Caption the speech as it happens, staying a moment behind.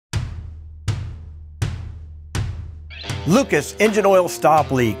Lucas engine oil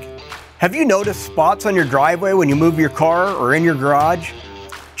stop leak. Have you noticed spots on your driveway when you move your car or in your garage?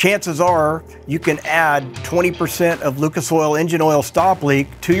 Chances are you can add 20% of Lucas Oil engine oil stop leak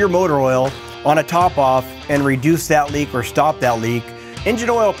to your motor oil on a top off and reduce that leak or stop that leak. Engine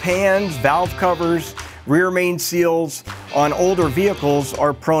oil pans, valve covers, rear main seals on older vehicles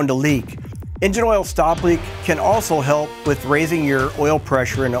are prone to leak. Engine oil stop leak can also help with raising your oil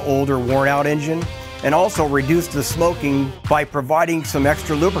pressure in an older worn out engine and also reduce the smoking by providing some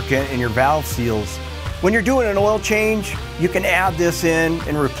extra lubricant in your valve seals. When you're doing an oil change, you can add this in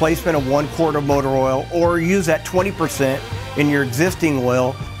replacement of 1 quart of motor oil or use that 20% in your existing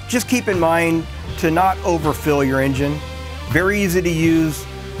oil. Just keep in mind to not overfill your engine. Very easy to use.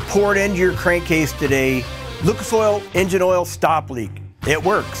 Pour it into your crankcase today. Lucas Oil engine oil stop leak. It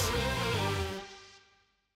works.